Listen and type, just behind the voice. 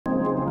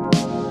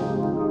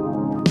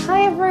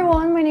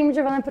everyone, my name is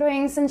Giovanna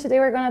Proença and today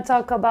we're going to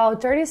talk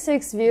about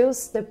 36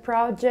 Views, the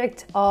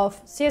project of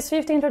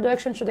CS50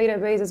 Introduction to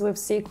Databases with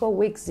SQL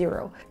Week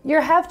 0. You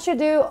have to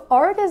do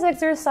or this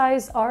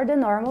exercise or the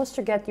normals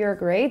to get your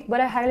grade, but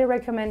I highly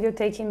recommend you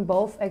taking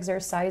both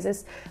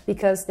exercises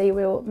because they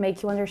will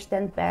make you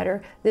understand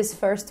better this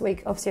first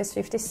week of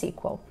CS50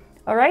 SQL.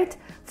 Alright,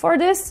 for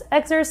this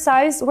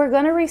exercise we're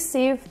going to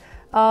receive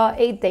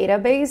a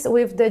database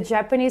with the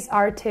Japanese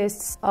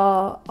artists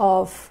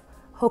of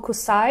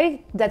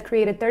Hokusai that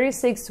created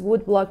 36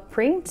 woodblock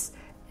prints,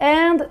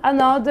 and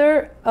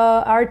another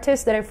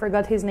artist that I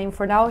forgot his name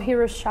for now,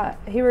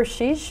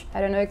 Hiroshish,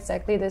 I don't know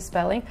exactly the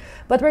spelling,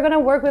 but we're gonna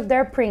work with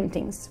their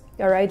printings.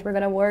 All right, we're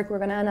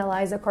gonna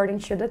analyze according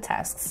to the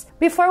tasks.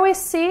 Before we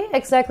see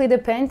exactly the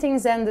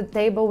paintings and the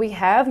table we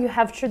have, you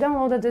have to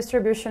download the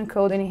distribution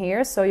code in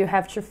here. So you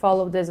have to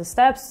follow these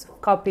steps,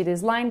 copy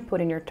this line,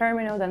 put in your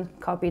terminal, then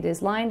copy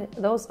this line,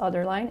 those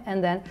other line,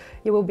 and then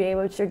you will be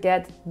able to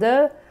get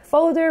the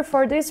folder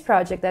for this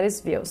project that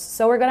is views.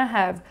 So we're gonna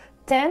have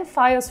 10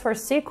 files for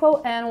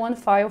SQL and 1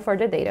 file for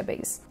the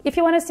database. If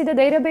you want to see the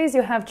database,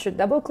 you have to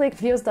double-click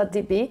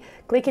views.db,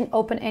 click in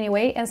Open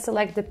Anyway, and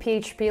select the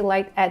PHP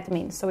Lite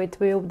admin, so it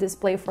will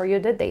display for you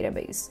the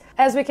database.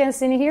 As we can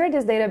see in here,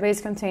 this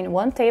database contains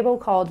one table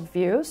called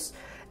views,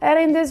 and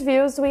in this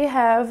views we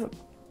have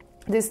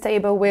this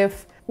table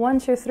with 1,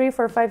 2, 3,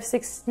 4, 5,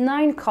 6,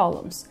 9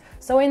 columns.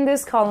 So in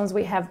these columns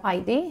we have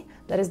ID,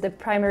 that is the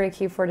primary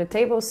key for the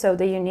table, so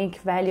the unique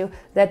value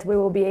that we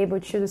will be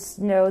able to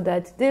know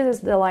that this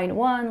is the line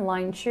 1,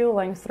 line 2,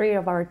 line 3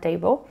 of our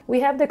table. We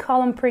have the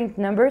column print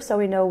number, so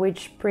we know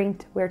which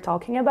print we're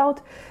talking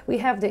about. We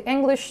have the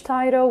English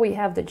title, we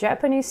have the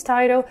Japanese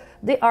title,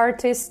 the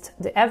artist,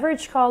 the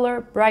average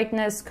color,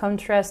 brightness,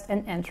 contrast,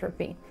 and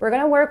entropy. We're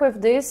gonna work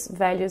with these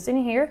values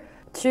in here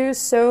to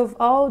solve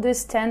all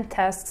these 10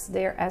 tasks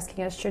they're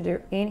asking us to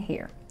do in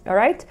here.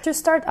 Alright, to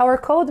start our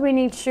code, we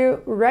need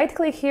to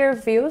right-click here,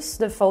 Views,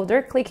 the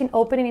folder, click in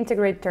Open and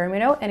Integrate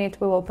Terminal, and it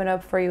will open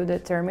up for you the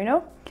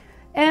terminal.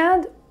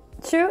 And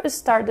to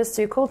start the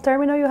SQL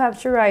terminal, you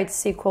have to write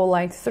SQL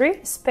line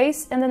 3,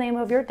 space, and the name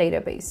of your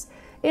database.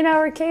 In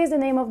our case, the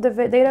name of the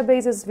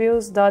database is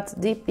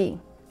views.db,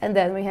 and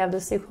then we have the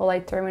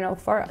SQLite terminal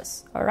for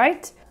us,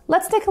 alright?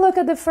 Let's take a look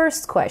at the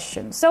first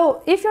question.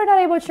 So if you're not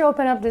able to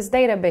open up this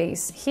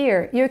database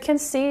here, you can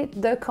see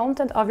the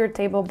content of your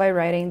table by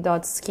writing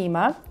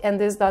 .schema, and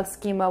this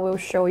 .schema will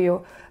show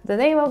you the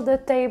name of the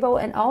table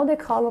and all the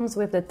columns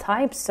with the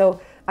types.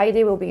 So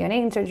ID will be an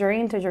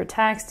integer,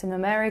 text,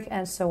 numeric,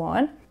 and so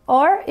on.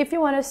 Or if you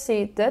want to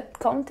see the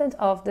content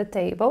of the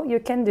table, you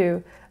can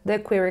do the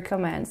query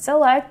command.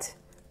 Select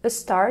a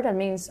star, that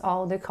means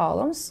all the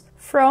columns,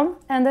 from,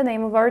 and the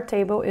name of our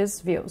table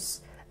is views.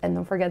 And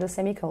don't forget the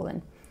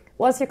semicolon.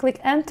 Once you click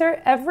enter,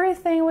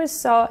 everything we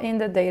saw in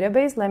the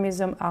database, let me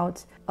zoom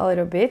out a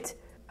little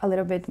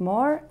bit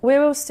more, we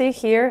will see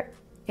here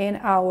in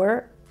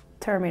our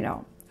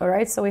terminal. All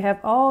right, so we have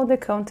all the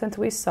content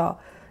we saw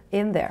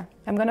in there.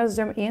 I'm gonna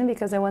zoom in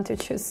because I want you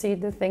to see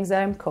the things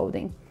that I'm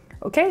coding.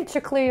 Okay, to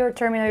clear your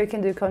terminal, you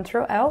can do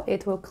Ctrl L,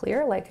 it will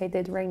clear like I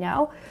did right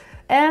now.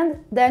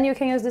 And then you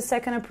can use the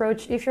second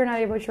approach if you're not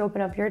able to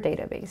open up your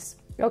database.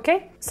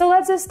 Okay, so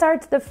let's just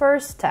start the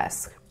first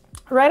task.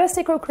 Write a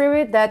SQL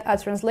query that a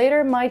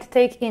translator might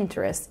take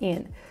interest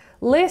in.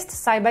 List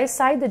side by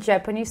side the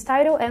Japanese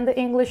title and the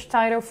English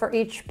title for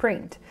each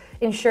print.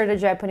 Ensure the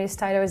Japanese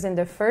title is in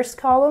the first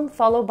column,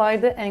 followed by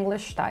the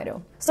English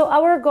title. So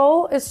our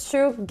goal is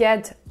to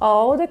get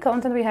all the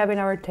content we have in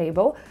our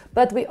table,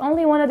 but we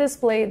only want to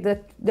display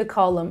the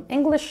column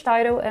English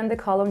title and the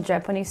column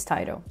Japanese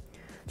title.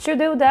 To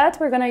do that,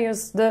 we're going to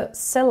use the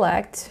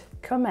select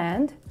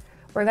command.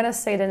 We're going to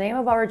say the name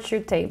of our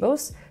two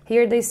tables.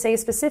 Here they say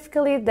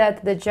specifically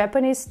that the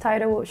Japanese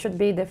title should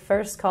be the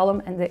first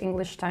column and the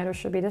English title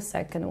should be the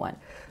second one.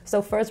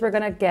 So first we're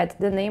going to get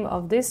the name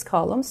of this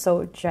column,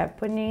 so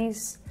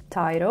Japanese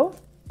title,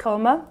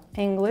 comma,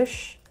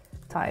 English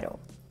title,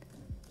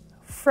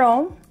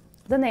 from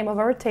the name of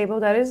our table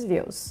that is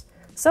views.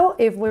 So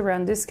if we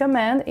run this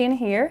command in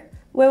here,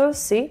 we will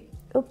see,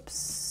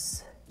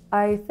 oops,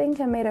 I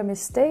think I made a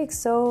mistake,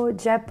 so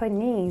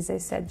Japanese, I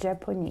said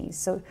Japanese.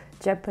 So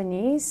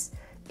Japanese,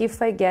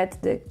 if I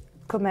get the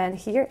command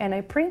here and I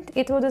print,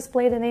 it will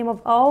display the name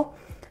of all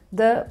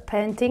the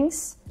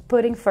paintings,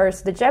 putting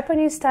first the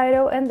Japanese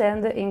title and then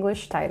the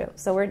English title.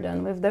 So we're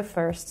done with the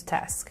first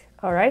task.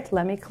 All right,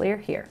 let me clear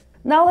here.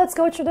 Now let's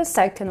go to the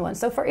second one.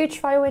 So for each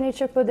file we need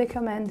to put the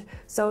command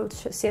so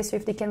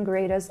CS50 can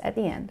grade us at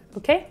the end,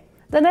 okay?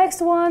 The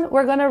next one,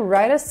 we're gonna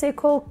write a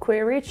SQL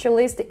query to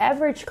list the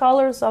average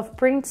colors of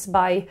prints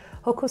by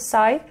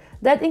Hokusai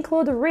that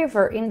include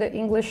river in the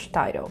English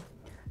title.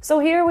 So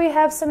here we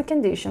have some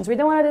conditions. We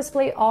don't want to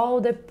display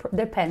all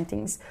the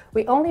paintings.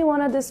 We only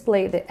want to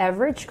display the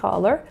average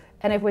color.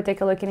 And if we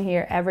take a look in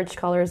here, average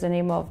color is the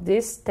name of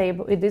this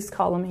table, this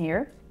column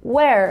here,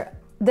 where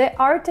the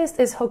artist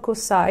is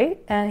Hokusai.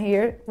 And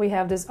here we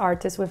have this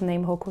artist with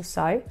name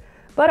Hokusai,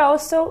 but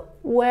also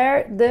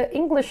where the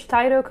English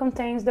title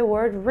contains the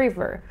word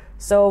river.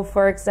 So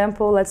for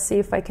example, let's see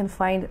if I can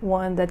find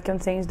one that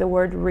contains the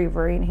word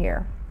river in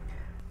here.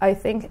 I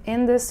think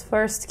in this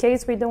first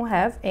case we don't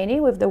have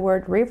any with the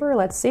word river.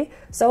 Let's see.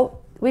 So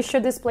we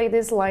should display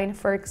this line,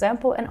 for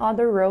example, and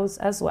other rows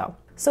as well.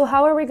 So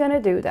how are we going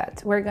to do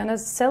that? We're going to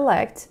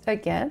select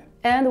again,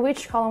 and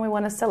which column we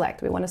want to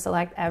select? We want to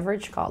select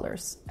average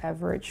colors,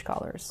 average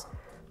colors.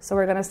 So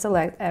we're going to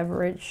select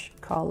average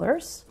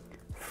colors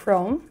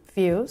from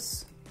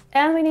views,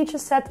 and we need to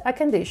set a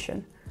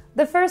condition.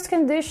 The first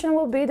condition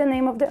will be the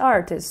name of the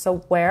artist. So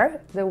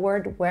where, the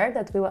word where,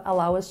 that will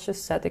allow us to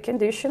set the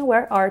condition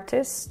where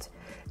artist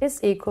is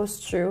equals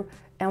to,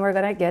 and we're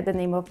gonna get the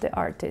name of the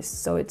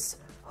artist. So it's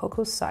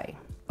Hokusai.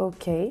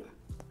 Okay,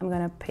 I'm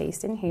gonna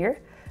paste in here.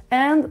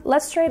 And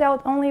let's try it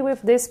out only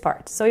with this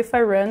part. So if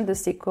I run the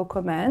SQL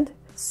command,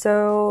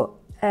 so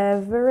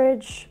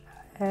average,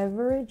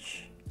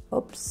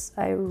 oops,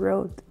 I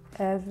wrote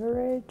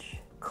average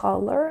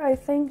color, I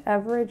think,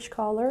 average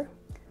color.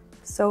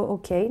 So,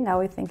 okay, now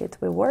I think it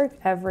will work,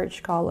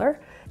 average color.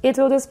 It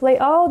will display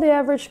all the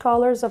average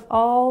colors of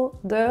all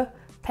the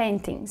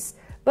paintings.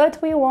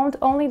 But we want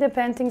only the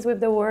paintings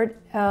with the word,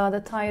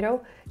 the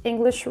title,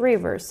 English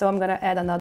River. So I'm gonna add another